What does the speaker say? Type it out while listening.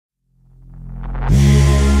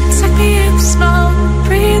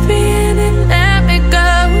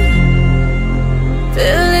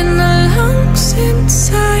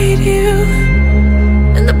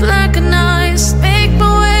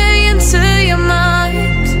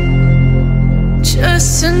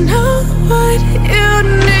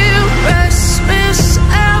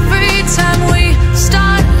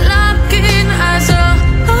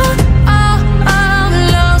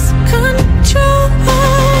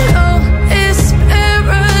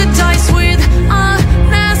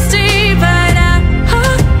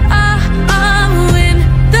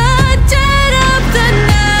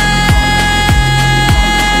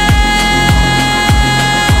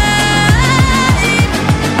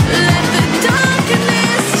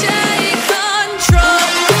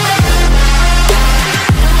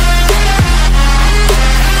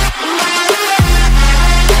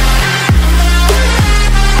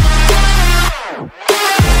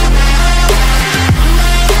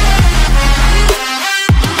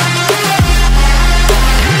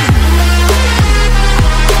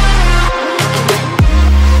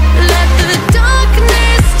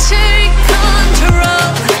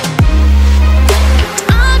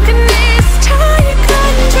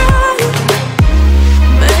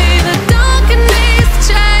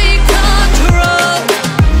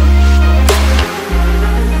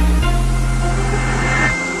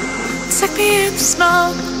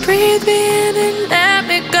smoke, breathe me in and let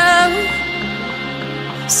me go.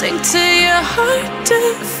 Sink to your heart to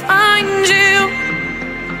find you.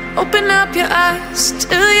 Open up your eyes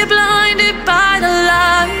till you're blinded by the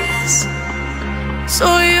lies, so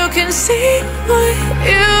you can see what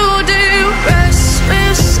you do.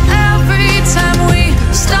 Restless every time we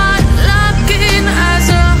start locking eyes.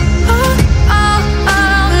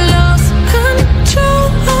 Lost control.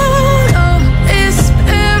 Oh, it's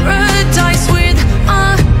paradise with a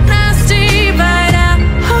nasty bite out.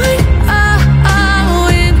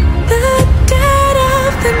 In the dead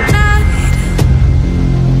of the night,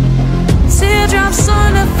 teardrops on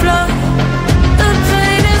the floor. The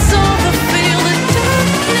pain is over. Feel the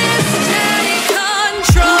darkness take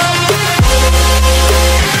control.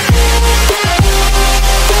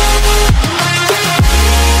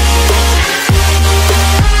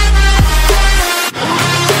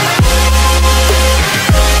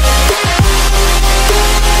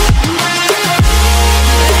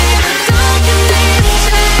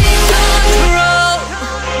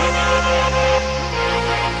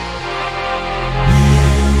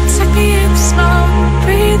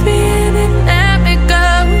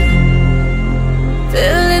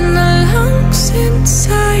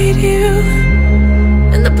 Inside you,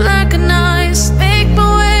 and the blackened eyes make my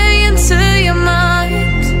way into your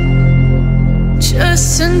mind,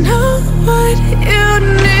 just to know what you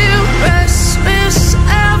knew. Restless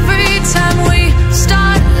every time we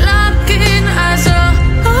start locking eyes.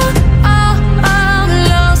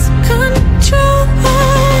 Lost control.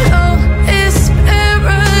 Oh, it's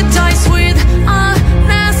paradise with a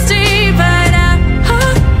nasty bite out.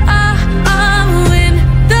 In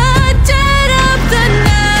the dead of the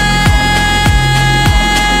night,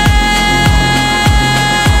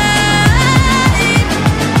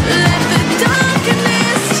 let the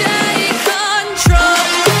darkness take control.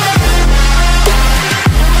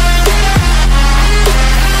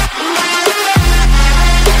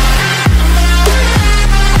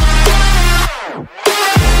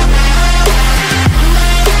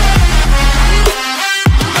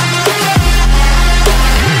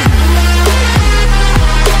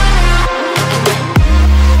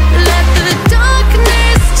 Let the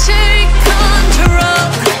darkness take control.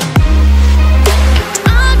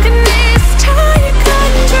 Darkness take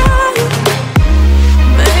control.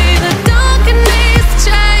 May the darkness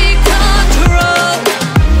take control.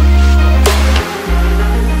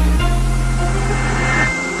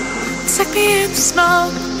 Take me in the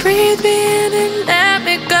smoke, breathe me in and let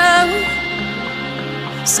me go.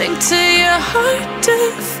 Sink to your heart to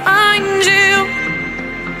find you.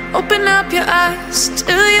 Open up your eyes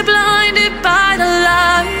till you're blinded by the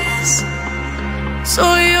lies, so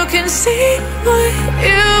you can see what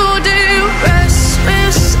you do.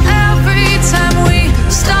 Restless